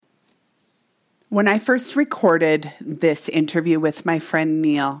When I first recorded this interview with my friend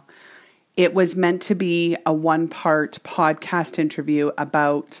Neil, it was meant to be a one-part podcast interview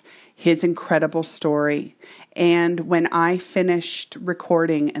about his incredible story. And when I finished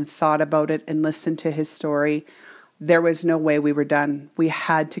recording and thought about it and listened to his story, there was no way we were done. We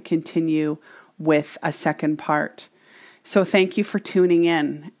had to continue with a second part. So thank you for tuning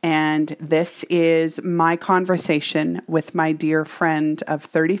in. And this is my conversation with my dear friend of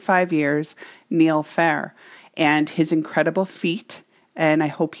 35 years, Neil Fehr, and his incredible feat. And I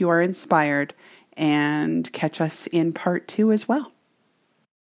hope you are inspired and catch us in part 2 as well.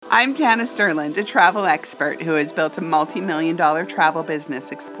 I'm Tana Sterland, a travel expert who has built a multi-million-dollar travel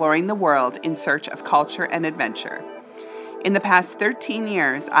business exploring the world in search of culture and adventure. In the past 13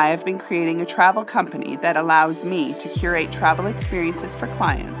 years, I have been creating a travel company that allows me to curate travel experiences for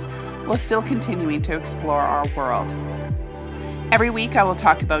clients while still continuing to explore our world. Every week, I will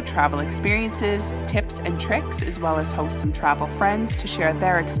talk about travel experiences, tips and tricks, as well as host some travel friends to share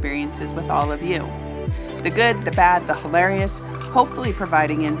their experiences with all of you. The good, the bad, the hilarious, hopefully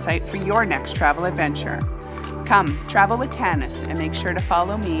providing insight for your next travel adventure. Come, travel with Tanis, and make sure to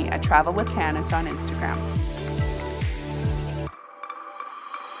follow me at Travel with Tanis on Instagram.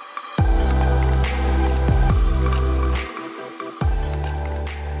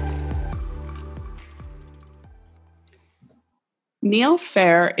 Neil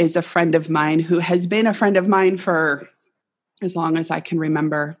Fehr is a friend of mine who has been a friend of mine for as long as I can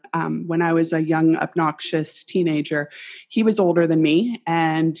remember. When I was a young, obnoxious teenager, he was older than me,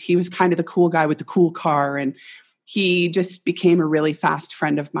 and he was kind of the cool guy with the cool car, and he just became a really fast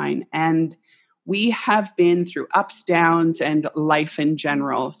friend of mine. And we have been through ups, downs, and life in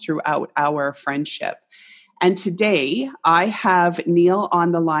general throughout our friendship. And today I have Neil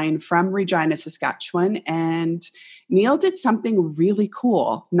on the line from Regina, Saskatchewan, and Neil did something really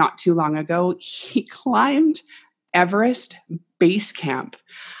cool not too long ago. He climbed Everest Base Camp.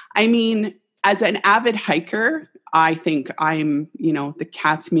 I mean, as an avid hiker, I think I'm, the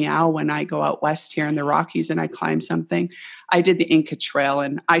cat's meow when I go out west here in the Rockies and I climb something. I did the Inca Trail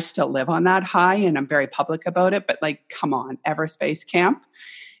and I still live on that high and I'm very public about it, but come on, Everest Base Camp.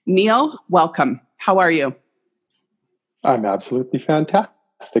 Neil, welcome. How are you? I'm absolutely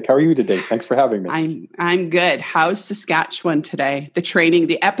fantastic. How are you today? Thanks for having me. I'm good. How's Saskatchewan today? The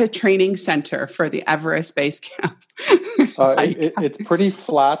EPA training center for the Everest Base Camp. It's pretty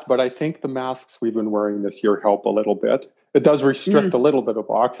flat, but I think the masks we've been wearing this year help a little bit. It does restrict a little bit of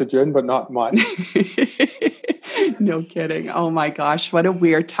oxygen, but not much. No kidding. Oh my gosh, what a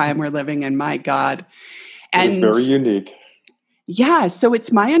weird time we're living in. My God. It's very unique. Yeah, so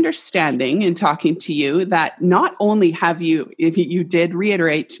it's my understanding in talking to you that not only have you, if you did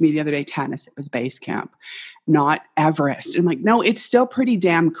reiterate to me the other day, Tanis, it was base camp, not Everest. I'm like, no, it's still pretty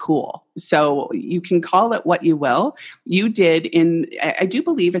damn cool. So you can call it what you will. You did I do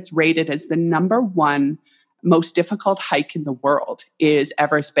believe it's rated as the #1 most difficult hike in the world is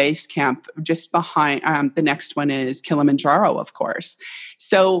Everest Base Camp. Just behind, the next one is Kilimanjaro, of course.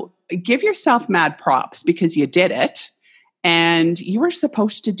 So give yourself mad props because you did it. And you were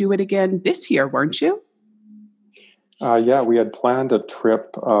supposed to do it again this year, weren't you? Yeah, we had planned a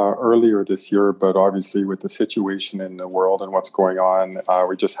trip earlier this year, but obviously with the situation in the world and what's going on,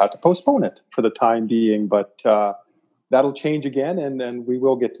 we just had to postpone it for the time being. But that'll change again, and then we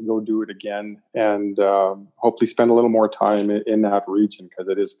will get to go do it again and hopefully spend a little more time in that region because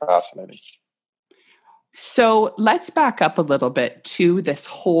it is fascinating. So let's back up a little bit to this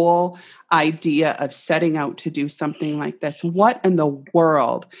whole idea of setting out to do something like this. What in the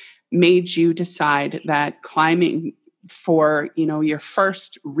world made you decide that climbing for, your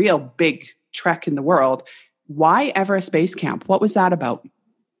first real big trek in the world, why Everest Base Camp? What was that about?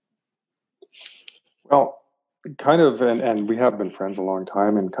 Well, kind of, and we have been friends a long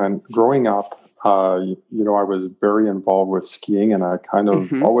time, and kind of growing up, I was very involved with skiing, and I kind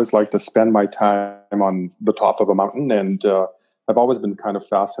of always liked to spend my time on the top of a mountain. And I've always been kind of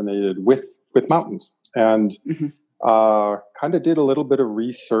fascinated with mountains, and kind of did a little bit of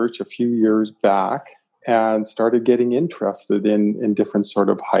research a few years back, and started getting interested in different sort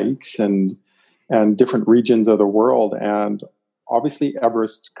of hikes and different regions of the world. And obviously,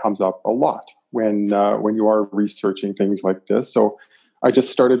 Everest comes up a lot when you are researching things like this. So I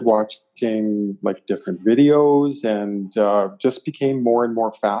just started watching different videos and just became more and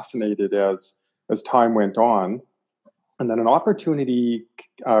more fascinated as time went on. And then an opportunity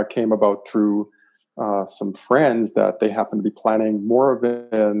came about through some friends that they happened to be planning more of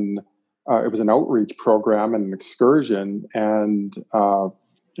it was an outreach program and an excursion. And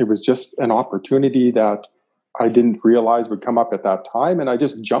it was just an opportunity that I didn't realize would come up at that time. And I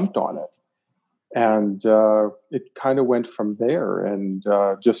just jumped on it. And it kind of went from there, and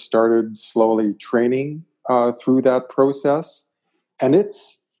just started slowly training through that process. And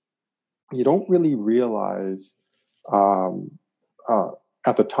you don't really realize um,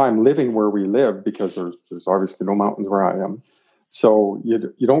 at the time living where we live, because there's obviously no mountains where I am. So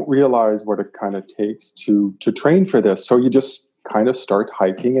you don't realize what it kind of takes to train for this. So you just kind of start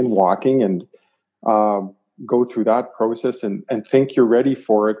hiking and walking and go through that process and think you're ready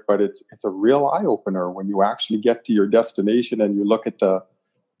for it. But it's a real eye opener when you actually get to your destination and you look at the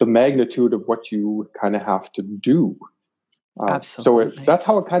magnitude of what you kind of have to do. Absolutely. So that's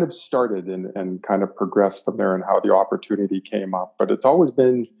how it kind of started and kind of progressed from there, and how the opportunity came up. But it's always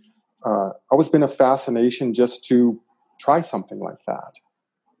been a fascination just to try something like that.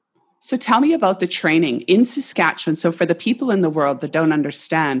 So tell me about the training in Saskatchewan. So for the people in the world that don't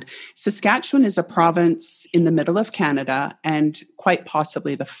understand, Saskatchewan is a province in the middle of Canada and quite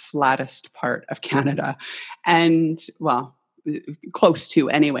possibly the flattest part of Canada. And well, close to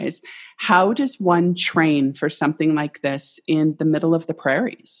anyways. How does one train for something like this in the middle of the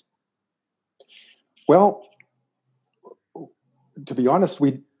prairies? Well, to be honest,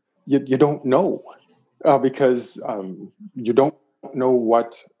 you don't know because you don't know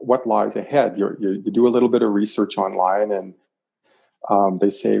what lies ahead. You do a little bit of research online, and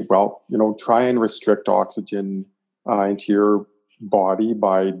they say, well, try and restrict oxygen into your body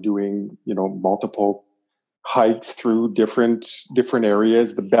by doing multiple hikes through different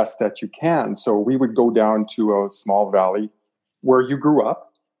areas the best that you can. So we would go down to a small valley where you grew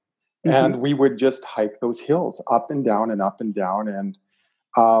up, mm-hmm. and we would just hike those hills up and down and up and down. And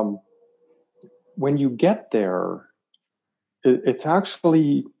when you get there, it's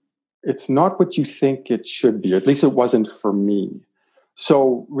not what you think it should be. At least it wasn't for me.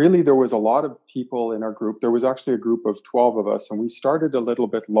 So really, there was a lot of people in our group. There was actually a group of 12 of us, and we started a little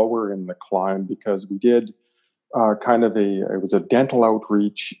bit lower in the climb because we did it was a dental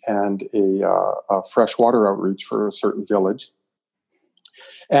outreach and a freshwater outreach for a certain village.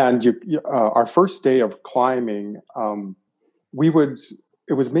 And our first day of climbing, it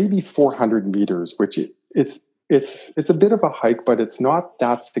was maybe 400 meters, which it's a bit of a hike, but it's not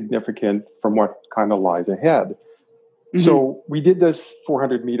that significant from what kind of lies ahead. Mm-hmm. So we did this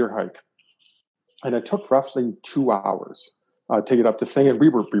 400-meter hike, and it took roughly 2 hours to get up this thing. And we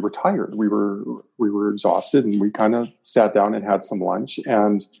were tired. We were exhausted, and we kind of sat down and had some lunch.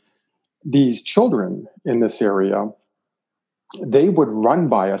 And these children in this area, they would run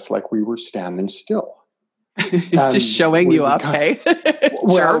by us like we were standing still. Just showing you up, hey?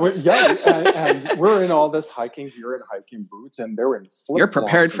 Well, and we're in all this hiking gear and hiking boots, and they're in flip-flops. You're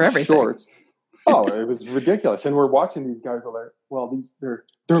prepared for everything. Shorts. Oh, it was ridiculous. And we're watching these guys go like, well,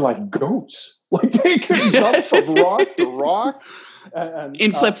 they're like goats. Like they can jump from rock to rock. And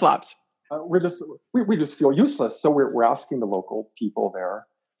in flip-flops. We just feel useless. So we're asking the local people there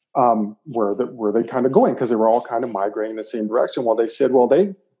where they kind of going, because they were all kind of migrating in the same direction. Well, they said, well,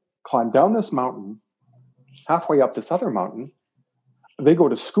 they climbed down this mountain, halfway up this other mountain, they go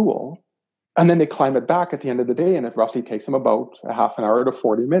to school, and then they climb it back at the end of the day, and it roughly takes them about a half an hour to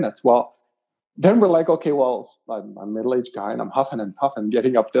 40 minutes. Well, then we're like, okay, well, I'm a middle-aged guy, and I'm huffing and puffing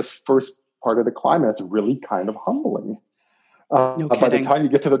getting up this first part of the climb, and it's really kind of humbling. No by the time you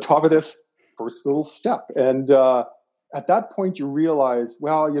get to the top of this first little step. And at that point, you realize,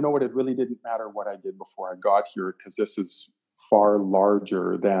 well, you know what? It really didn't matter what I did before I got here, because this is far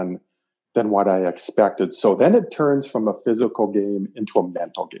larger than what I expected. So then it turns from a physical game into a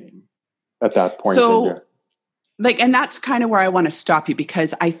mental game at that point. So, and that's kind of where I want to stop you,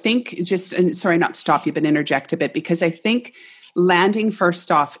 because I think sorry, not stop you, but interject a bit, because I think landing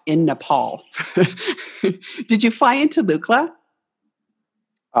first off in Nepal, did you fly into Lukla?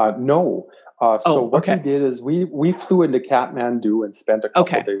 No. So what we did is we flew into Kathmandu and spent a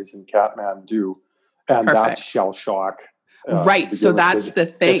couple of days in Kathmandu, and that's shell shock. Right. So that's the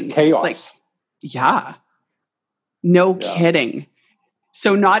thing. It's chaos. No kidding.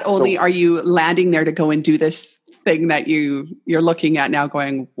 So not only are you landing there to go and do this thing that you're looking at now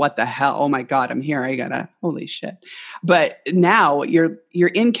going, what the hell? Oh my God, I'm here. Holy shit. But now you're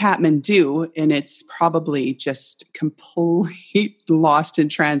in Kathmandu, and it's probably just complete lost in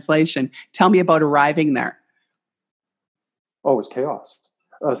translation. Tell me about arriving there. Oh, it was chaos.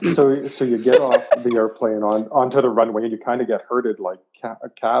 So you get off the airplane onto the runway, and you kind of get herded like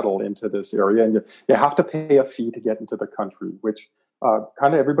cattle into this area, and you have to pay a fee to get into the country, which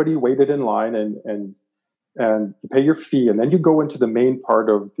kind of everybody waited in line and you pay your fee, and then you go into the main part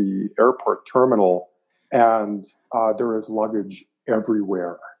of the airport terminal, and there is luggage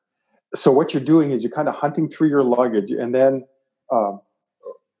everywhere. So what you're doing is you're kind of hunting through your luggage, and then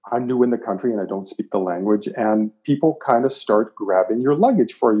I'm new in the country and I don't speak the language, and people kind of start grabbing your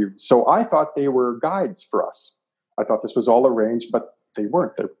luggage for you. So I thought they were guides for us. I thought this was all arranged, but they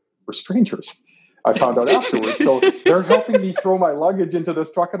weren't. They were strangers. I found out afterwards. So they're helping me throw my luggage into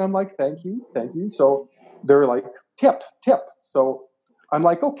this truck, and I'm like, thank you, thank you. So they're like, tip. So I'm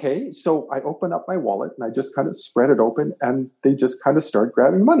like, okay. So I open up my wallet and I just kind of spread it open, and they just kind of start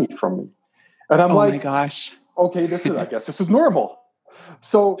grabbing money from me. And I'm like, my gosh. Okay, I guess this is normal.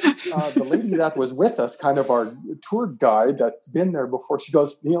 So the lady that was with us, kind of our tour guide that's been there before, she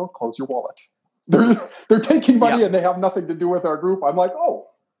goes, Neil, close your wallet. They're taking money and they have nothing to do with our group. I'm like, oh,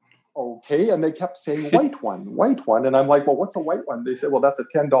 okay. And they kept saying white one. And I'm like, well, what's a white one? They said, well, that's a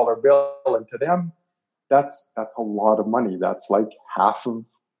 $10 bill. And to them, that's a lot of money. That's like half of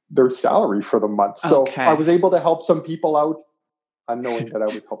their salary for the month. So I was able to help some people out, unknowing that I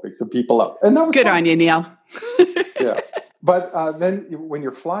was helping some people out. And that was good fun. on you, Neil. Yeah. But then when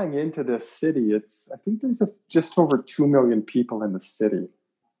you're flying into this city, I think there's just over 2 million people in the city.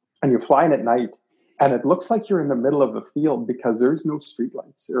 And you're flying at night, and it looks like you're in the middle of the field because there's no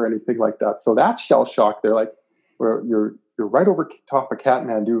streetlights or anything like that. So that shell shock, they're like, you're right over top of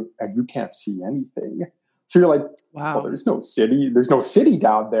Kathmandu, and you can't see anything. So you're like, wow, well, there's no city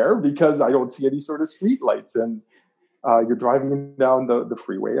down there because I don't see any sort of streetlights. And you're driving down the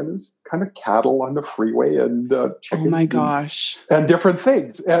freeway, and there's kind of cattle on the freeway and chickens. Oh my gosh. And different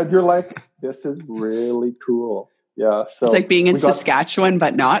things. And you're like, this is really cool. Yeah. So it's like being in Saskatchewan,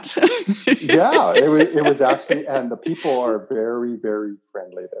 but not. Yeah, it was actually, and the people are very, very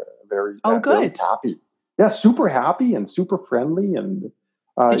friendly there. Very good. Very happy. Yeah, super happy and super friendly. And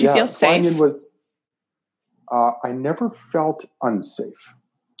did you feel safe? I never felt unsafe.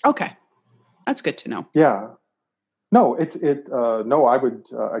 Okay. That's good to know. Yeah. No, no, I would,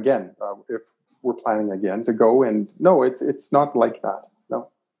 again, if we're planning again to go, and no, it's not like that. No.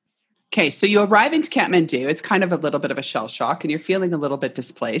 Okay. So you arrive into Kathmandu. It's kind of a little bit of a shell shock, and you're feeling a little bit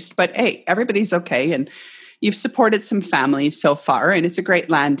displaced, but hey, everybody's okay. And you've supported some families so far, and it's a great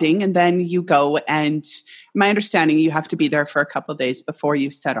landing. And then you go, and my understanding, you have to be there for a couple of days before you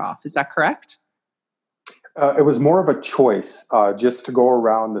set off. Is that correct? It was more of a choice, just to go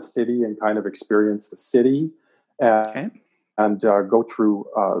around the city and kind of experience the city. And go through,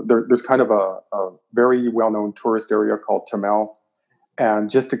 there's kind of a very well-known tourist area called Tamil, and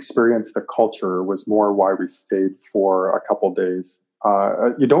just experience the culture was more why we stayed for a couple days.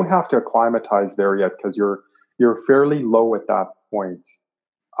 You don't have to acclimatize there yet because you're fairly low at that point.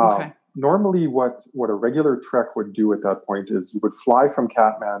 Normally, what a regular trek would do at that point is you would fly from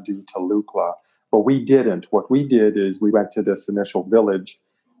Kathmandu to Lukla, but we didn't. What we did is we went to this initial village,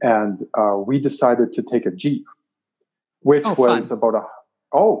 and we decided to take a Jeep, which was fun. About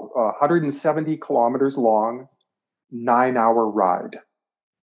 170 kilometers long, 9-hour ride.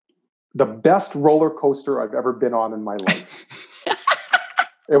 The best roller coaster I've ever been on in my life.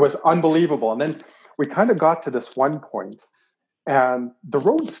 It was unbelievable. And then we kind of got to this one point, and the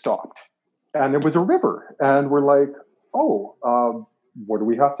road stopped, and it was a river. And we're like, what do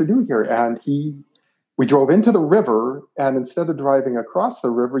we have to do here? And we drove into the river, and instead of driving across the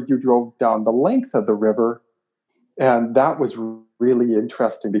river, you drove down the length of the river. And that was really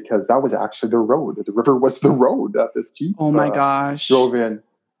interesting because that was actually the road. The river was the road that this Jeep my gosh. Drove in.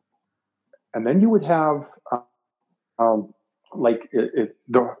 And then you would have,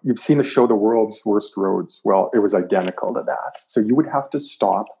 you've seen the show The World's Worst Roads. Well, it was identical to that. So you would have to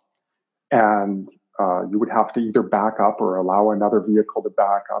stop, and you would have to either back up or allow another vehicle to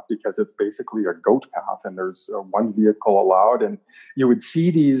back up because it's basically a goat path, and there's one vehicle allowed. And you would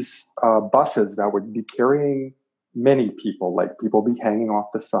see these buses that would be carrying many people, like people be hanging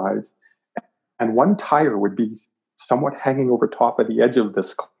off the sides, and one tire would be somewhat hanging over top of the edge of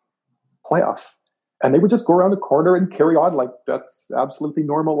this cliff, and they would just go around the corner and carry on like that's absolutely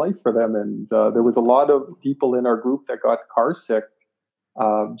normal life for them. And there was a lot of people in our group that got car sick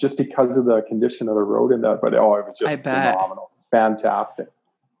just because of the condition of the road and that. But it was just phenomenal. It's fantastic.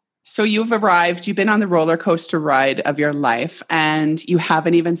 So you've arrived, you've been on the roller coaster ride of your life, and you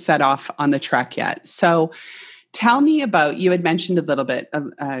haven't even set off on the trek yet. So tell me about, you had mentioned a little bit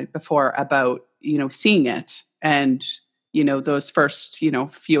before about, seeing it and, those first,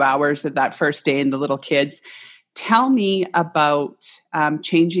 few hours of that first day and the little kids. Tell me about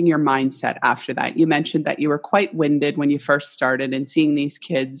changing your mindset after that. You mentioned that you were quite winded when you first started, and seeing these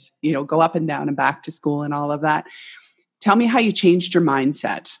kids, go up and down and back to school and all of that. Tell me how you changed your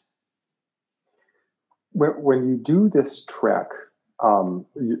mindset. When you do this trek,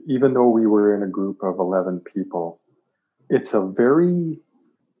 even though we were in a group of 11 people, it's a very,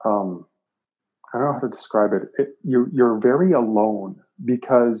 I don't know how to describe it. You're very alone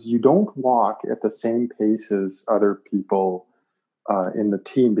because you don't walk at the same pace as other people in the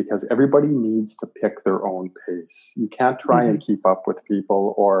team, because everybody needs to pick their own pace. You can't try and keep up with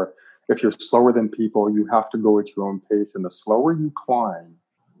people, or if you're slower than people, you have to go at your own pace. And the slower you climb,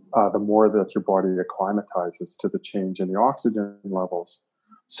 the more that your body acclimatizes to the change in the oxygen levels.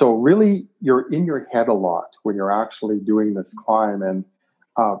 So really, you're in your head a lot when you're actually doing this climb. And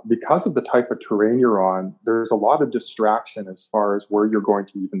because of the type of terrain you're on, there's a lot of distraction as far as where you're going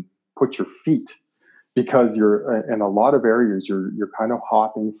to even put your feet, because you're in a lot of areas, you're kind of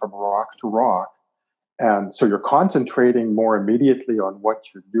hopping from rock to rock. And so you're concentrating more immediately on what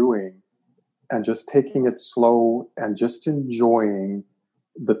you're doing and just taking it slow and just enjoying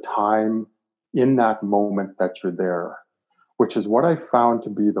the time in that moment that you're there, which is what I found to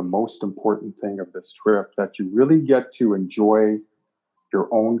be the most important thing of this trip, that you really get to enjoy your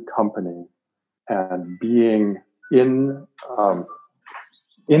own company and being in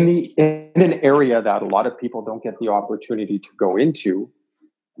an area that a lot of people don't get the opportunity to go into,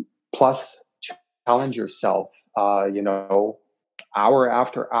 plus challenge yourself, hour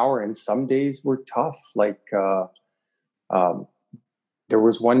after hour. And some days were tough. Like there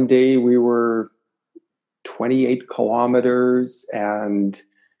was one day we were 28 kilometers and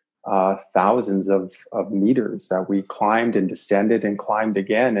thousands of meters that we climbed and descended and climbed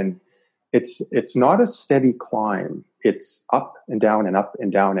again. And it's not a steady climb. It's up and down and up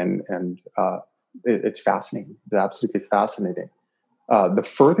and down. And it's fascinating. It's absolutely fascinating. The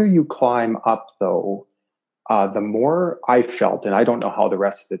further you climb up, though, the more I felt, and I don't know how the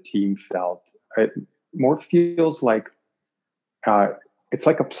rest of the team felt, it more feels like it's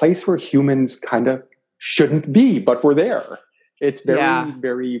like a place where humans kind of shouldn't be, but we're there. It's very,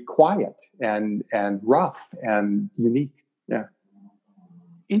 very quiet and rough and unique. Yeah.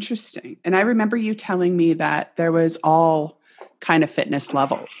 Interesting. And I remember you telling me that there was all kind of fitness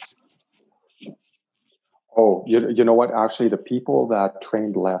levels. Oh, you know what? Actually, the people that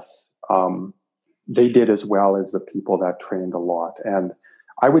trained less, they did as well as the people that trained a lot. And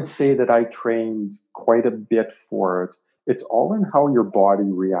I would say that I trained quite a bit for it. It's all in how your body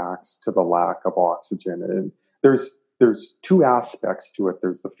reacts to the lack of oxygen. And there's two aspects to it.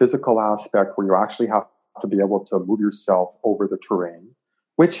 There's the physical aspect where you actually have to be able to move yourself over the terrain,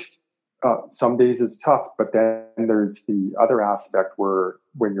 which some days is tough. But then there's the other aspect where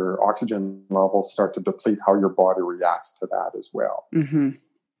when your oxygen levels start to deplete, how your body reacts to that as well. Mm-hmm.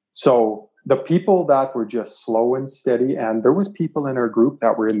 So the people that were just slow and steady, and there was people in our group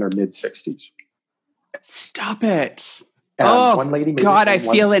that were in their mid-60s. Stop it. And one lady made God, it, I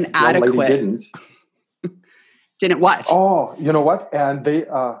feel inadequate. One lady didn't. Didn't what? Oh, you know what? And they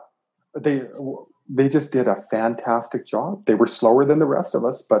just did a fantastic job. They were slower than the rest of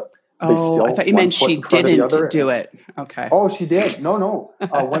us, but they still. I thought you meant she didn't do it. Okay. Oh, she did. No.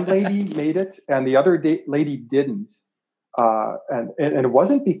 One lady made it, and the other lady didn't. And it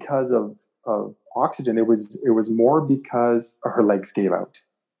wasn't because of oxygen. It was more because her legs gave out.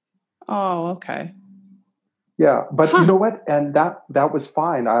 Oh, okay. Yeah, but you know what? And that was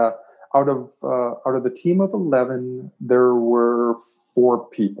fine. Out of the team of 11, there were 4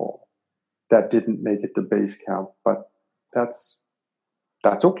 people that didn't make it to base camp, but that's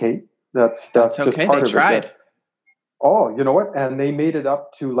okay. That's just okay. part they of tried. it. Oh, you know what? And they made it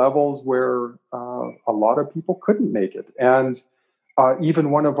up to levels where a lot of people couldn't make it. And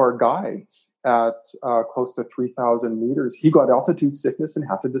even one of our guides at close to 3,000 meters, he got altitude sickness and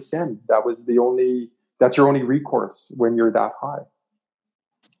had to descend. That's your only recourse when you're that high.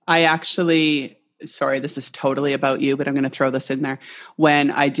 I actually, sorry, this is totally about you, but I'm going to throw this in there.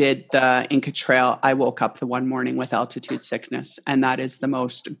 When I did the Inca Trail, I woke up the one morning with altitude sickness, and that is the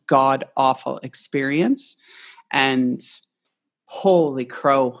most god-awful experience. And holy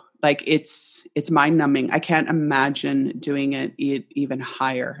crow, like it's mind-numbing. I can't imagine doing it even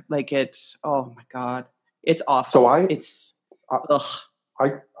higher. Like it's, oh my God, it's awful. So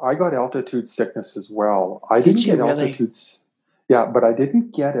I got altitude sickness as well. I didn't get altitude. Yeah, but I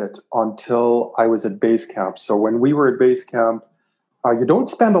didn't get it until I was at base camp. So when we were at base camp, you don't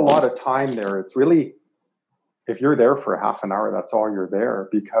spend a lot of time there. It's really, if you're there for half an hour, that's all you're there,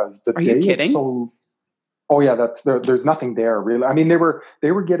 because the day is so. Oh yeah, there's nothing there really. I mean, they were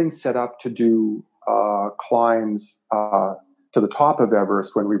getting set up to do climbs to the top of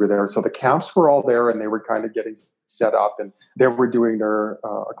Everest when we were there. So the camps were all there, and they were kind of getting set up, and they were doing their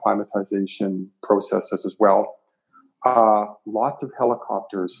acclimatization processes as well. Lots of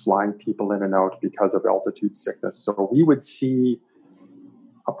helicopters flying people in and out because of altitude sickness. So we would see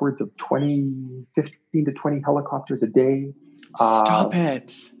upwards of 15 to 20 helicopters a day. Stop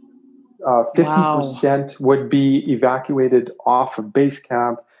it. Wow. 50% would be evacuated off of base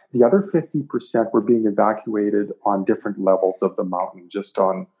camp. The other 50% were being evacuated on different levels of the mountain, just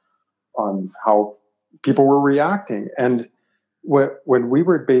on how people were reacting. And when we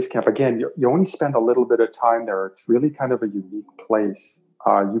were at base camp, again, you only spend a little bit of time there. It's really kind of a unique place.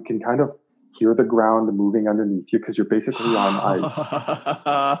 You can kind of hear the ground moving underneath you because you're basically on ice.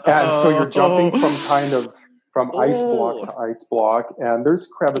 And so you're jumping from ice block to ice block, and there's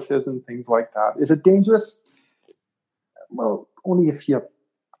crevices and things like that. Is it dangerous? Well, only if you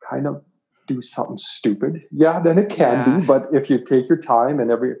kind of do something stupid. Yeah, then it can be. But if you take your time and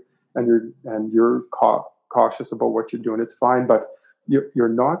you're cautious about what you're doing, it's fine. But you're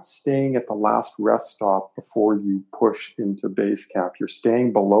not staying at the last rest stop before you push into base camp. You're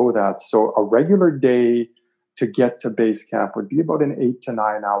staying below that. So a regular day to get to base camp would be about an 8 to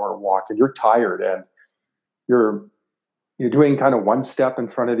 9 hour walk, and you're tired and you're doing kind of one step in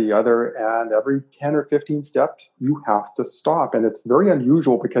front of the other, and every 10 or 15 steps you have to stop. And it's very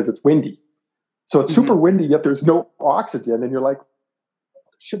unusual because it's windy. So it's super windy, yet there's no oxygen, and you're like,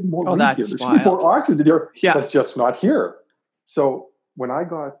 there should be more wind here. There should be more oxygen here. Yeah. That's just not here. So when I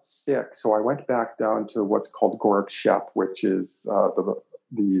got sick, so I went back down to what's called Gork Shep, which is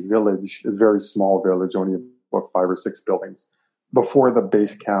the village, a very small village, only about 5 or 6 buildings, before the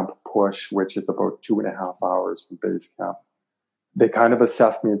base camp push, which is about 2.5 hours from base camp. They kind of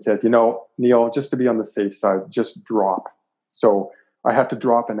assessed me and said, Neil, just to be on the safe side, just drop. So I had to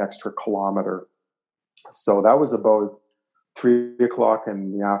drop an extra kilometer. So that was about 3 o'clock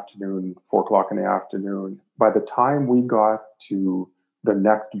in the afternoon, 4 o'clock in the afternoon. By the time we got to the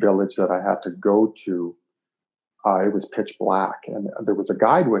next village that I had to go to, it was pitch black. And there was a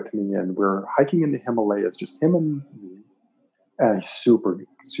guide with me, and we're hiking in the Himalayas, just him and me. And he's super,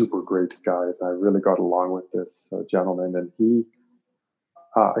 super great guy. I really got along with this gentleman. And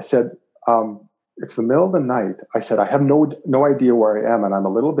I said, it's the middle of the night. I said, I have no idea where I am. And I'm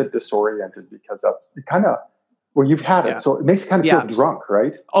a little bit disoriented because that's kind of, you've had it. So it makes you kind of feel drunk,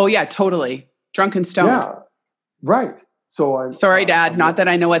 right? Oh, yeah, totally. Drunk and stoned. Yeah, right. So I'm sorry, Dad. Not that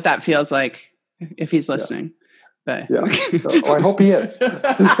I know what that feels like if he's listening. But I hope he is.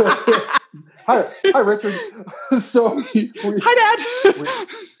 Hi, Richard. So hi, Dad.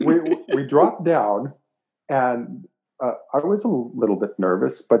 we dropped down, and I was a little bit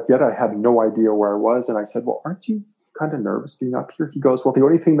nervous, but yet I had no idea where I was. And I said, well, aren't you kind of nervous being up here? He goes, well, the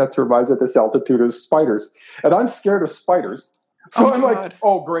only thing that survives at this altitude is spiders. And I'm scared of spiders. So I'm like,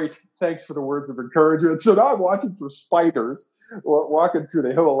 oh, great. Thanks for the words of encouragement. So now I'm watching for spiders, walking through the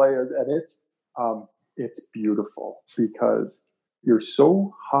Himalayas, and it's beautiful because you're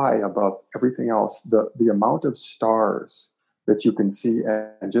so high above everything else. The amount of stars that you can see,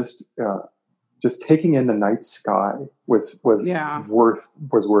 and just taking in the night sky was worth it. Yeah, it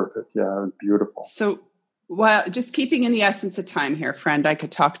was beautiful. So, well, just keeping in the essence of time here, friend, I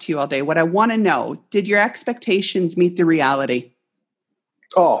could talk to you all day. What I want to know, did your expectations meet the reality?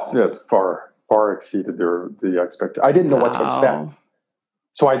 Oh, yeah, far exceeded the expectation. I didn't know what to expect.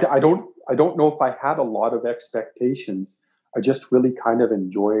 So I don't know if I had a lot of expectations. I just really kind of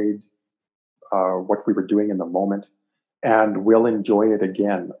enjoyed what we were doing in the moment, and will enjoy it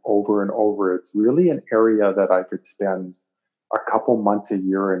again over and over. It's really an area that I could spend a couple months a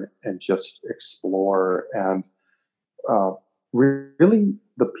year and just explore. And really,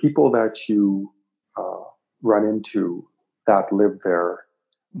 the people that you run into that live there,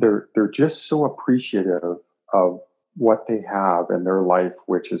 they're just so appreciative of what they have in their life,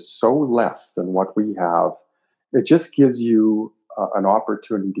 which is so less than what we have. It just gives you an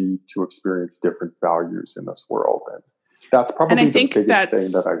opportunity to experience different values in this world. And that's probably the biggest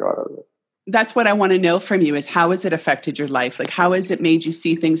thing that I got out of it. That's what I want to know from you is how has it affected your life? Like, how has it made you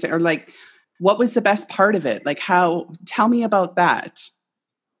see things, or like, what was the best part of it? Like, tell me about that.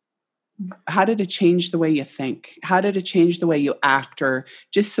 How did it change the way you think? How did it change the way you act, or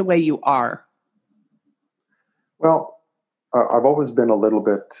just the way you are? Well, I've always been a little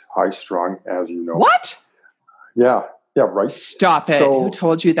bit high strung, as you know. What? Yeah, right. Stop it. So, who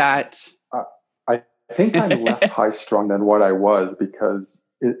told you that? I think I'm less high strung than what I was, because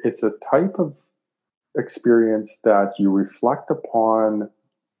it's a type of experience that you reflect upon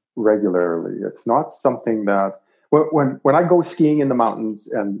regularly. It's not something that when I go skiing in the mountains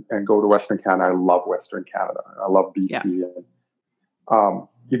and go to Western Canada, I love Western Canada. I love BC. Yeah. And,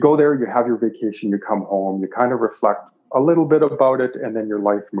 you go there, you have your vacation, you come home, you kind of reflect a little bit about it, and then your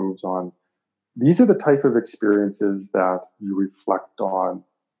life moves on. These are the type of experiences that you reflect on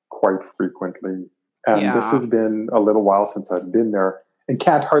quite frequently. And this has been a little while since I've been there, and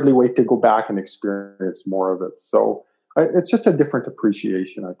can't hardly wait to go back and experience more of it. So it's just a different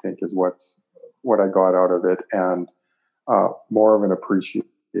appreciation, I think, is what I got out of it, and more of an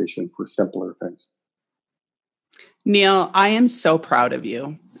appreciation for simpler things. Neil, I am so proud of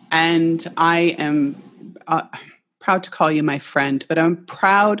you, and I am proud to call you my friend, but I'm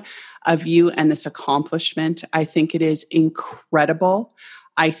proud of you and this accomplishment. I think it is incredible.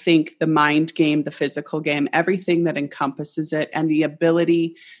 I think the mind game, the physical game, everything that encompasses it, and the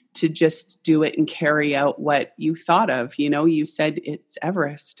ability to just do it and carry out what you thought of. You know, you said it's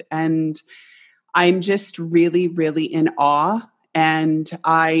Everest, and I'm just really, really in awe. And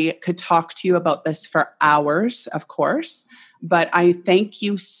I could talk to you about this for hours, of course, but I thank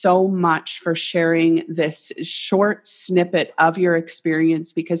you so much for sharing this short snippet of your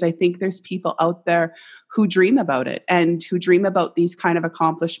experience, because I think there's people out there who dream about it and who dream about these kind of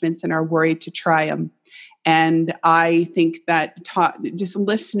accomplishments and are worried to try them. And I think that just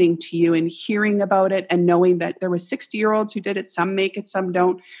listening to you and hearing about it and knowing that there were 60-year-olds who did it, some make it, some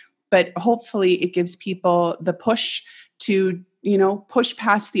don't, but hopefully it gives people the push to, you know, push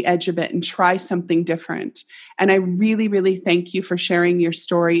past the edge a bit and try something different. And I really, really thank you for sharing your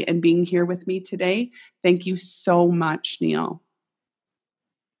story and being here with me today. Thank you so much, Neil.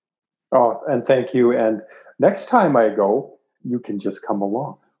 Oh, and thank you. And next time I go, you can just come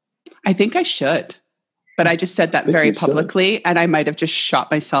along. I think I should. But I just said that very publicly, and I might have just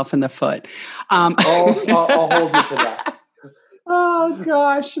shot myself in the foot. I'll hold you to that. Oh,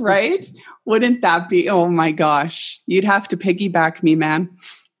 gosh, right? Wouldn't that be? Oh, my gosh. You'd have to piggyback me, man.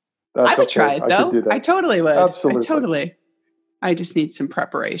 I would try it, though. I totally would. Absolutely. I just need some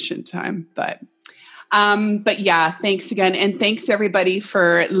preparation time. But yeah, thanks again. And thanks, everybody,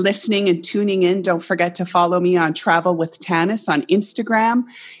 for listening and tuning in. Don't forget to follow me on Travel with Tanis on Instagram.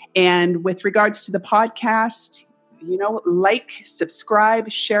 And with regards to the podcast, you know, like, subscribe,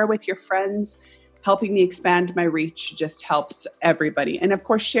 share with your friends. Helping me expand my reach just helps everybody. And of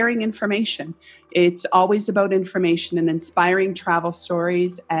course, sharing information. It's always about information and inspiring travel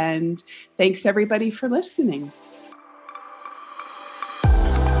stories. And thanks, everybody, for listening.